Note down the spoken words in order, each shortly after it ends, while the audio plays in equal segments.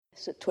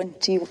guess at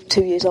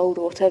 22 years old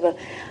or whatever,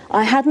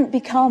 I hadn't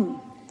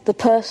become the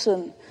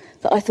person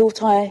that I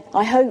thought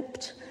I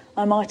hoped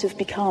I might have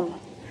become.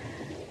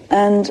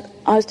 And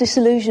I was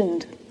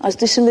disillusioned. I was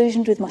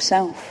disillusioned with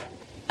myself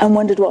and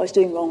wondered what I was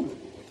doing wrong.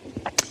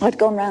 I'd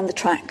gone round the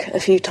track a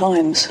few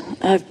times.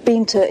 I've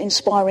been to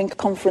inspiring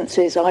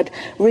conferences. I'd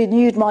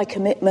renewed my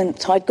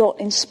commitment. I'd got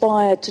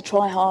inspired to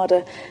try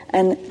harder,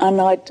 and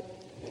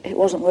it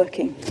wasn't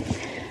working.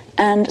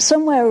 And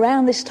somewhere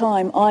around this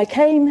time, I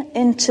came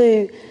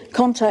into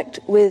contact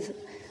with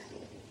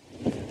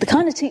the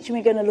kind of teaching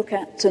we're going to look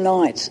at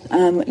tonight.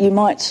 You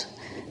might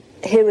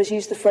hear us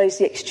use the phrase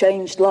 "the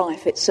exchanged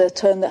life." It's a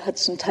term that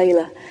Hudson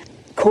Taylor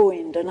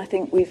coined, and I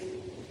think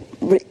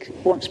Rick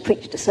once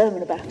preached a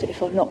sermon about it,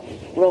 if I'm not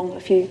wrong, a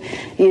few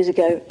years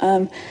ago.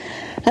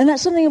 And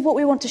that's something of what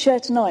we want to share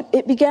tonight.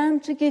 It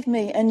began to give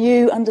me a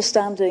new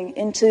understanding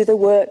into the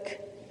work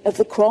of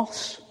the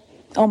cross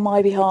on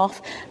my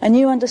behalf, a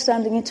new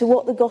understanding into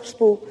what the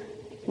gospel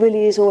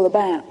really is all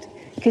about.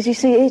 Because you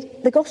see,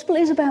 the gospel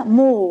is about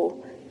more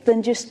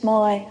than just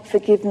my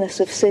forgiveness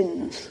of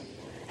sins.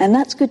 And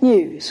that's good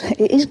news.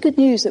 It is good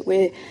news that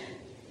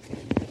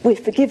we're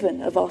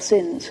forgiven of our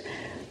sins.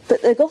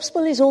 But the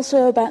gospel is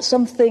also about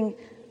something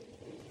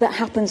that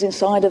happens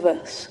inside of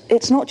us.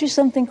 It's not just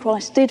something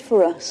Christ did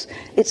for us,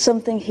 it's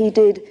something he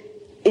did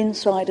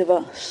inside of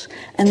us.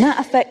 And that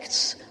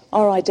affects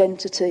our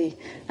identity.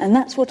 And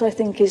that's what I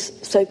think is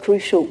so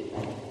crucial.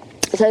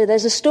 So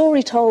there's a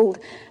story told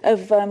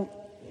of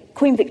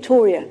Queen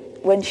Victoria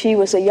when she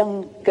was a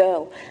young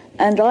girl.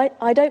 And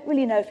I don't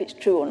really know if it's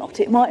true or not.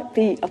 It might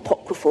be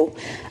apocryphal.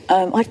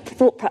 I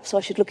thought perhaps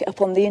I should look it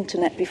up on the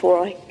internet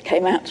before I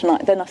came out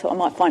tonight. Then I thought I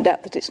might find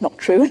out that it's not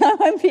true and I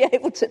won't be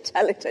able to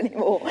tell it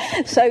anymore.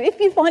 So if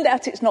you find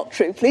out it's not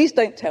true, please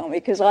don't tell me,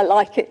 because I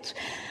like it.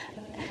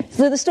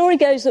 So the story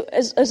goes that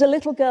as a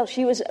little girl,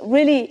 she was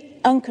really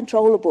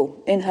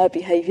uncontrollable in her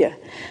behaviour.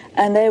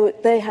 And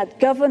they had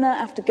governor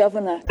after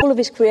governor, all of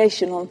his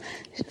creation on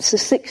the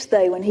sixth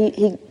day when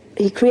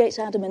he creates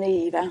Adam and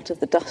Eve out of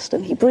the dust,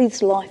 and he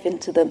breathes life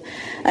into them.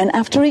 And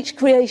after each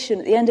creation,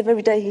 at the end of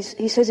every day,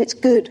 he says, it's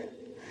good,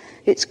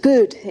 it's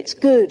good, it's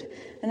good.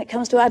 And it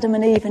comes to Adam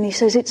and Eve, and he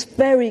says, it's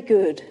very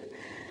good.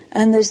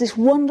 And there's this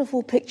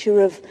wonderful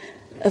picture of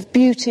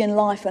beauty and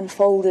life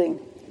unfolding.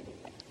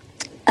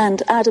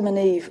 And Adam and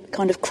Eve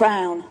kind of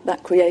crown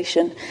that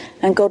creation,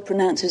 and God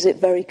pronounces it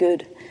very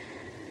good.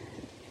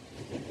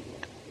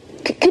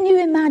 Can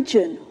you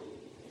imagine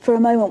for a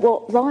moment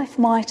what life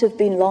might have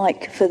been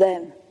like for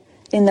them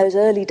in those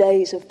early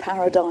days of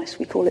paradise?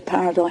 We call it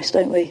paradise,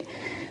 don't we?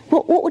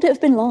 What would it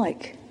have been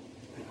like?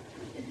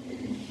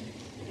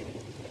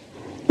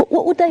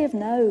 What would they have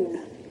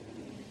known?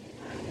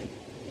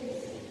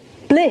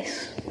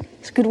 Bliss.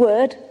 It's a good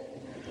word.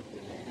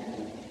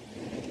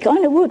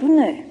 Kind of would,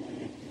 wouldn't it?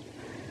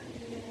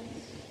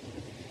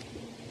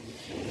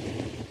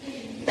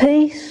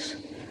 Peace.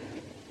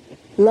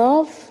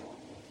 Love.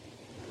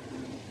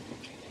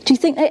 Do you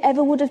think they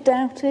ever would have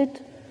doubted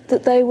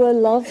that they were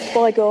loved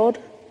by God?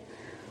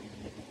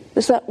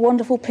 There's that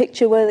wonderful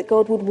picture where that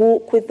God would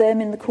walk with them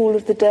in the cool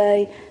of the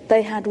day.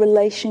 They had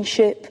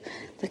relationship,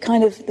 the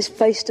kind of this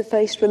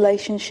face-to-face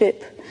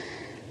relationship.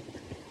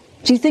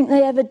 Do you think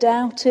they ever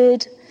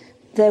doubted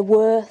their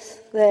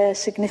worth, their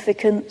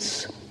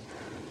significance?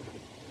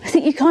 I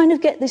think you kind of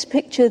get this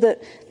picture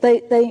that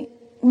they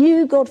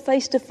knew God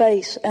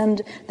face-to-face,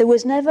 and there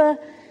was never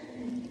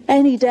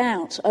any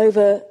doubt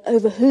over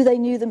who they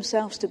knew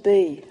themselves to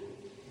be.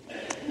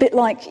 A bit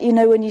like,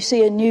 when you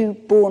see a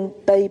newborn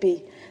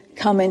baby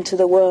come into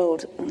the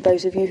world,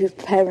 those of you whose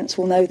parents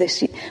will know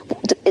this,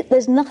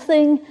 there's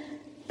nothing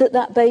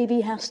that baby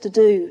has to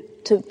do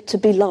to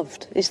be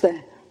loved, is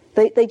there?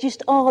 They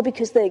just are,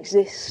 because they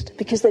exist,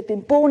 because they've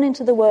been born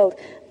into the world,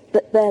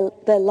 that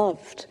they're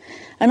loved.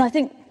 And I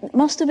think it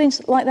must have been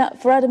like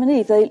that for Adam and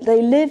Eve.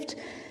 They lived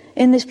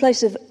in this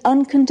place of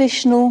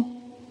unconditional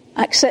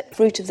accept.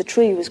 Fruit of the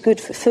tree was good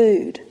for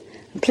food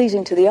and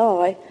pleasing to the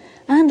eye,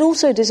 and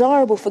also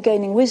desirable for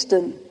gaining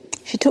wisdom.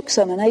 She took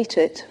some and ate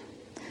it.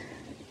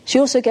 She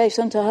also gave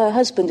some to her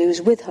husband who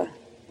was with her,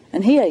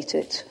 and he ate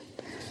it.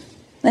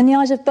 Then the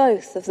eyes of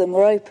both of them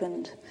were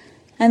opened,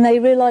 and they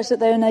realised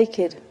that they were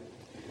naked.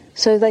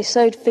 So they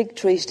sewed fig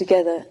trees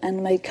together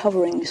and made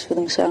coverings for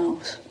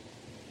themselves.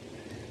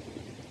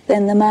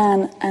 Then the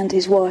man and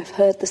his wife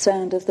heard the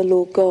sound of the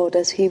Lord God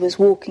as he was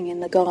walking in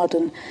the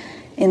garden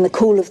in the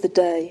cool of the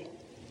day,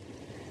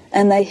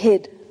 and they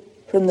hid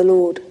from the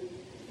Lord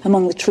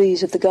among the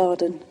trees of the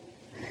garden.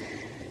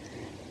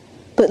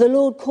 But the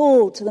Lord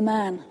called to the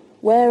man,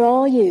 "Where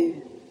are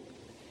you?"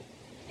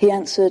 He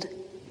answered,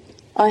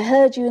 "I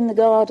heard you in the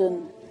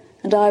garden,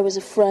 and I was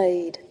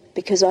afraid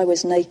because I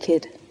was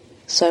naked,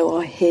 so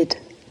I hid."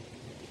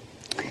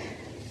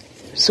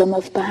 Some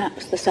of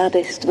perhaps the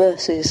saddest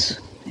verses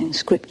in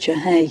Scripture,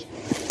 hey?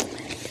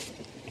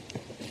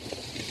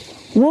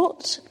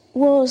 What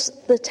was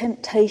the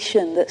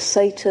temptation that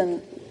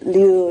Satan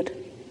lured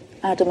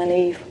Adam and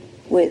Eve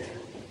with?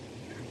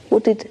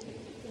 That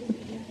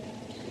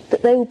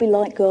they would be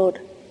like God.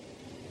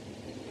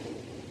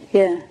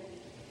 Yeah.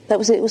 That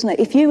was it, wasn't it?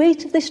 If you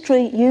eat of this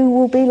tree, you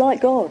will be like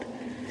God.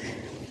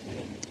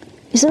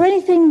 Is there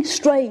anything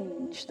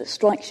strange that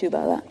strikes you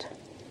about that?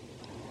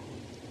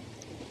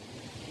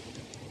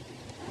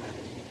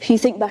 If you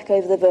think back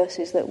over the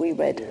verses that we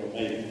read.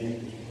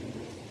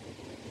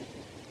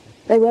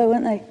 They were,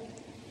 weren't they?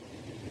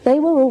 They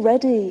were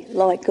already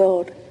like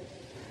God.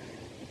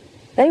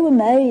 They were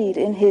made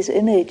in his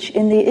image.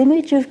 In the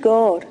image of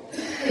God,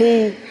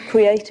 he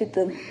created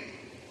them.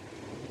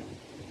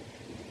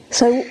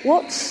 So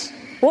what's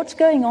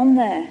going on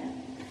there?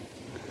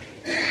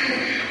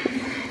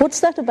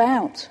 What's that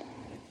about?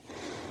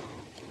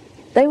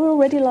 They were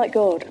already like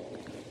God.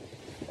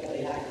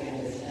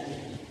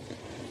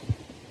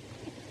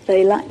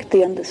 They lacked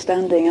the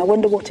understanding. I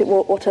wonder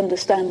what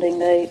understanding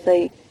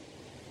they...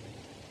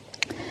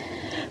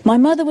 My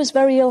mother was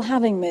very ill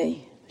having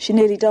me. She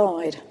nearly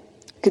died.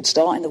 Good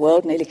start in the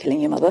world, nearly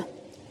killing your mother.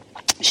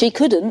 She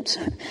couldn't,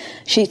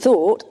 she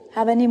thought,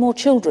 have any more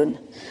children.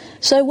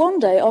 So one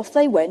day off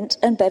they went,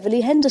 and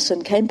Beverly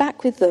Henderson came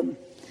back with them.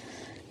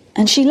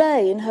 And she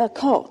lay in her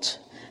cot,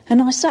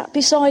 and I sat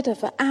beside her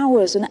for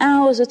hours and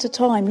hours at a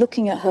time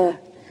looking at her.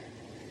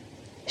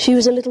 She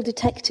was a little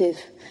detective,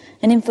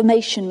 an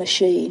information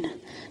machine,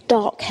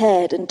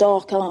 dark-haired and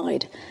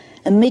dark-eyed,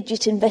 a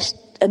midget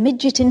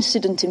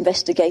incident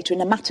investigator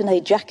in a matinee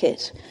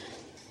jacket.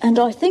 And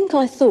I think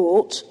I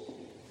thought,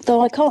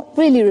 though I can't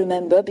really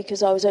remember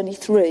because I was only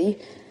 3,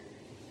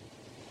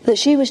 that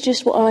she was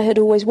just what I had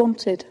always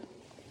wanted.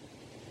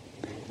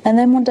 And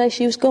then one day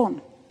she was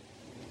gone.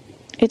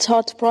 It's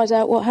hard to prize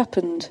out what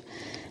happened.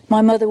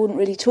 My mother wouldn't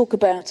really talk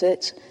about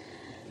it.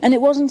 And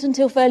it wasn't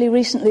until fairly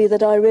recently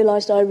that I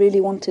realised I really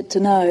wanted to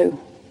know.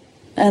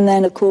 And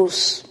then, of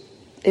course,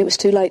 it was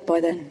too late by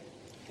then.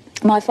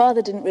 My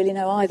father didn't really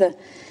know either.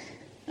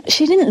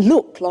 She didn't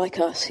look like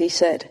us, he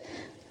said.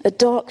 A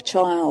dark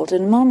child.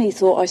 And Mummy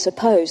thought, I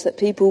suppose, that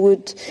people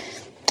would,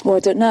 well, I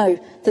don't know,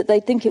 that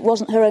they'd think it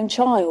wasn't her own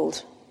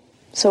child.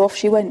 So off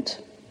she went.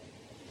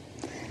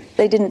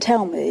 They didn't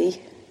tell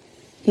me.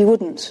 You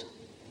wouldn't.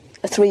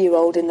 A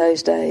 3-year-old in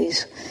those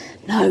days.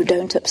 No,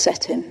 don't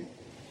upset him.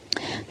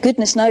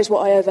 Goodness knows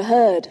what I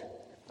overheard.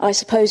 I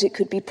suppose it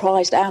could be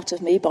prized out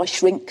of me by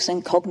shrinks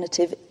and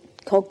cognitive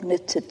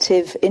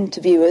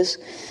interviewers.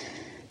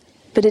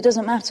 But it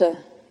doesn't matter,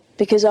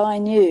 because I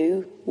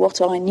knew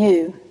what I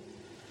knew.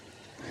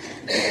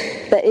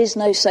 There is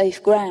no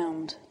safe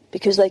ground,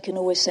 because they can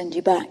always send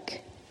you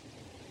back.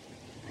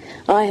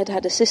 I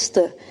had a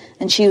sister,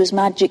 and she was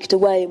magicked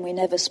away, and we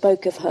never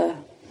spoke of her.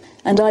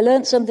 And I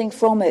learnt something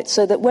from it,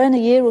 so that when a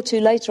year or 2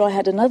 later I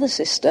had another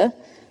sister,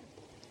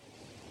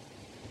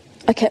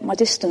 I kept my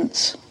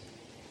distance.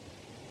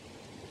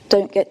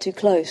 Don't get too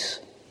close,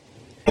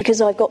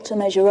 because I've got to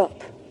measure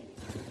up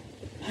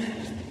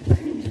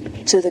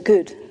to the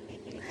good,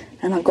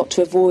 and I've got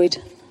to avoid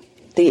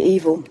the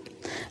evil,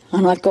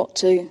 and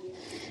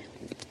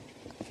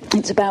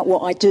it's about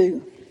what I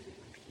do.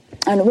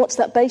 And what's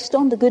that based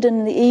on, the good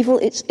and the evil?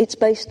 It's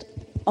based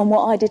on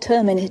what I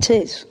determine it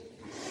is.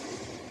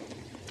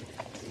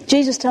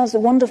 Jesus tells the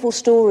wonderful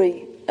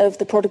story of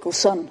the prodigal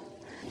son,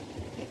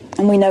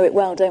 and we know it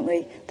well, don't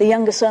we? The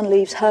younger son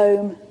leaves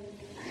home,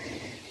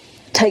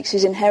 takes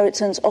his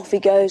inheritance, off he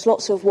goes,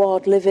 lots of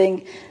wild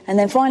living, and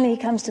then finally he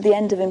comes to the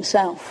end of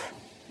himself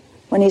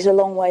when he's a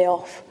long way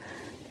off.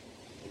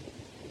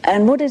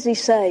 And what does he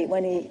say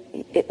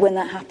when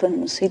that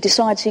happens? He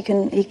decides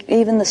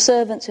even the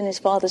servants in his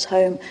father's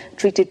home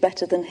treated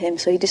better than him,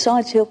 so he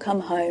decides he'll come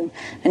home,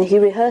 and he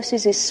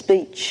rehearses his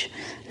speech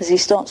as he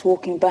starts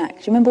walking back.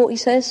 Do you remember what he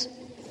says?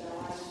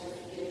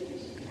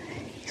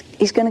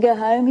 He's going to go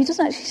home. He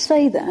doesn't actually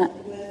say that.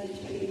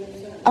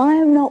 I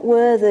am not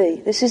worthy.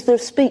 This is the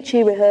speech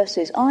he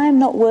rehearses. I am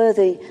not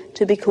worthy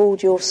to be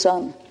called your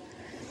son.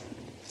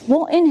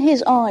 What in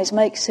his eyes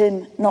makes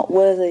him not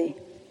worthy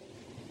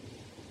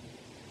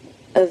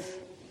of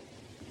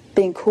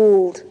being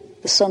called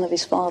the son of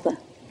his father?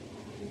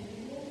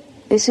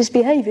 It's his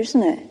behaviour,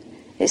 isn't it?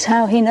 It's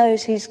how he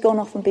knows he's gone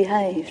off and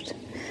behaved.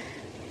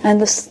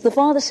 And the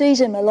father sees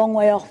him a long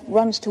way off,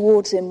 runs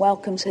towards him,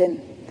 welcomes him,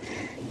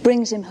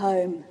 brings him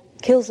home,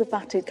 kills the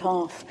fatted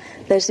calf.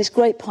 There's this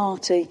great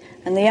party,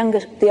 and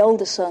the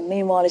older son,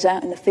 meanwhile, is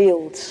out in the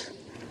fields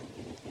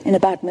in a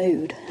bad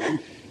mood.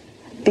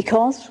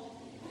 Because?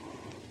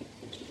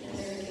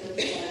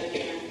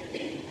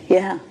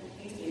 Yeah.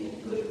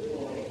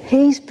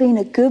 He's been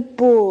a good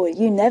boy.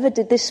 You never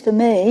did this for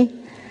me.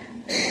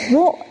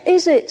 What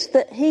is it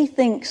that he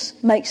thinks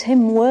makes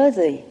him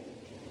worthy?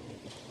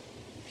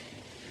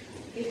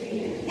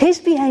 His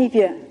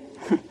behaviour.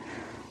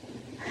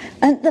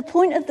 And the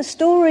point of the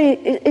story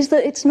is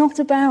that it's not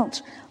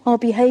about our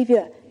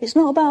behaviour. It's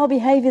not about our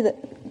behaviour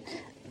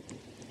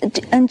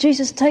and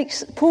Jesus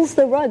pulls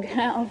the rug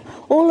out of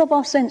all of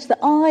our sense that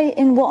I,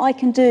 in what I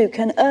can do,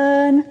 can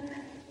earn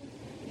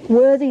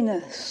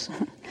worthiness.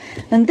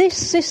 And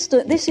this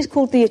is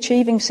called the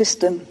achieving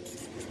system.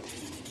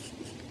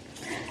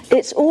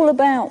 It's all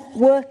about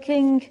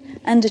working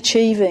and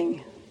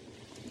achieving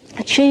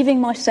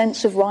my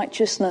sense of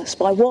righteousness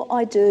by what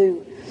I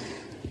do,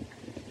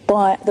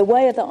 by the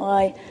way that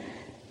I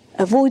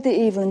avoid the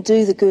evil and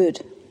do the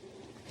good.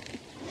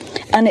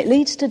 And it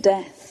leads to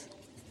death,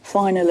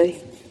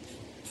 finally.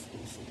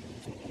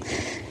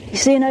 You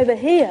see, and over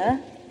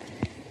here,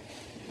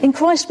 in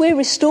Christ we're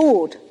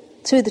restored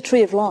to the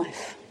tree of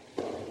life.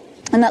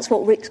 And that's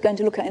what Rick's going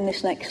to look at in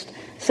this next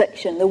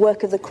section, the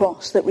work of the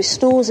cross that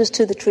restores us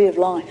to the tree of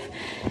life.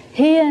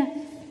 Here,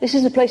 this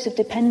is a place of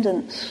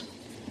dependence.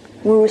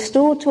 We're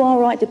restored to our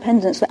right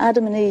dependence that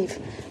Adam and Eve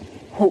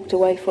walked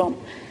away from.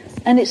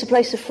 And it's a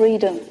place of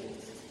freedom.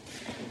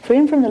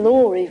 Freedom from the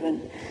law,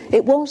 even.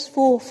 It was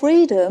for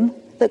freedom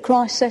that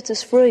Christ set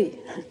us free.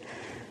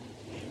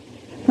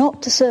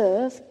 Not to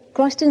serve.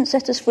 Christ didn't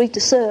set us free to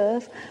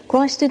serve.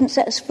 Christ didn't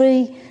set us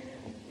free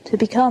to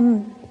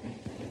become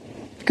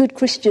good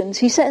Christians.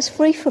 He set us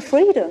free for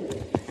freedom.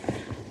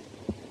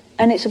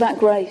 And it's about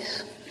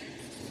grace.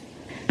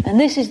 And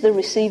this is the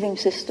receiving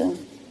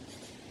system.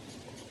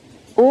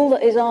 All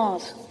that is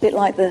ours, a bit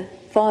like the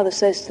father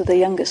says to the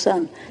younger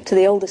son, to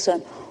the older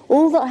son,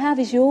 all that I have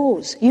is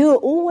yours. You are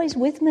always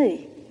with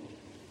me.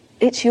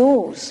 It's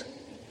yours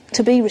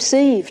to be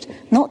received,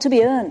 not to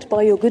be earned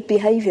by your good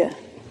behaviour.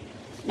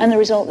 And the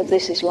result of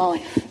this is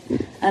life,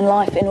 and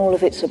life in all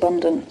of its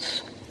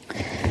abundance.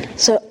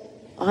 So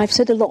I've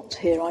said a lot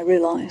here, I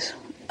realise,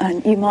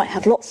 and you might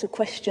have lots of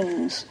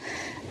questions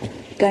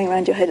going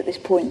around your head at this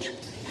point.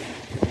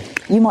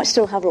 You might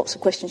still have lots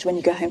of questions when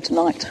you go home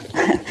tonight.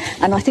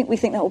 And I think we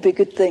think that will be a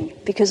good thing,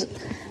 because,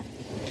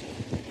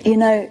 you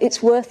know,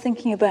 it's worth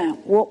thinking about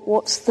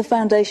what's the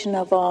foundation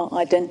of our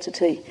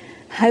identity.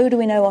 How do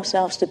we know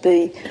ourselves to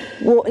be?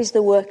 What is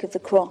the work of the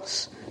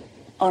cross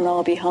on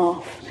our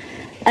behalf?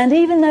 And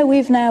even though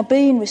we've now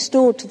been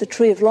restored to the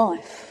tree of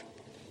life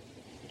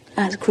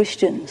as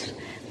Christians,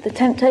 the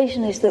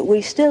temptation is that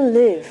we still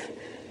live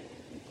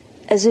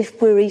as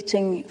if we're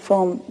eating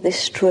from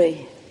this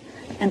tree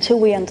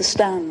until we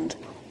understand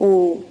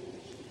all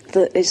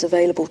that is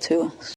available to us.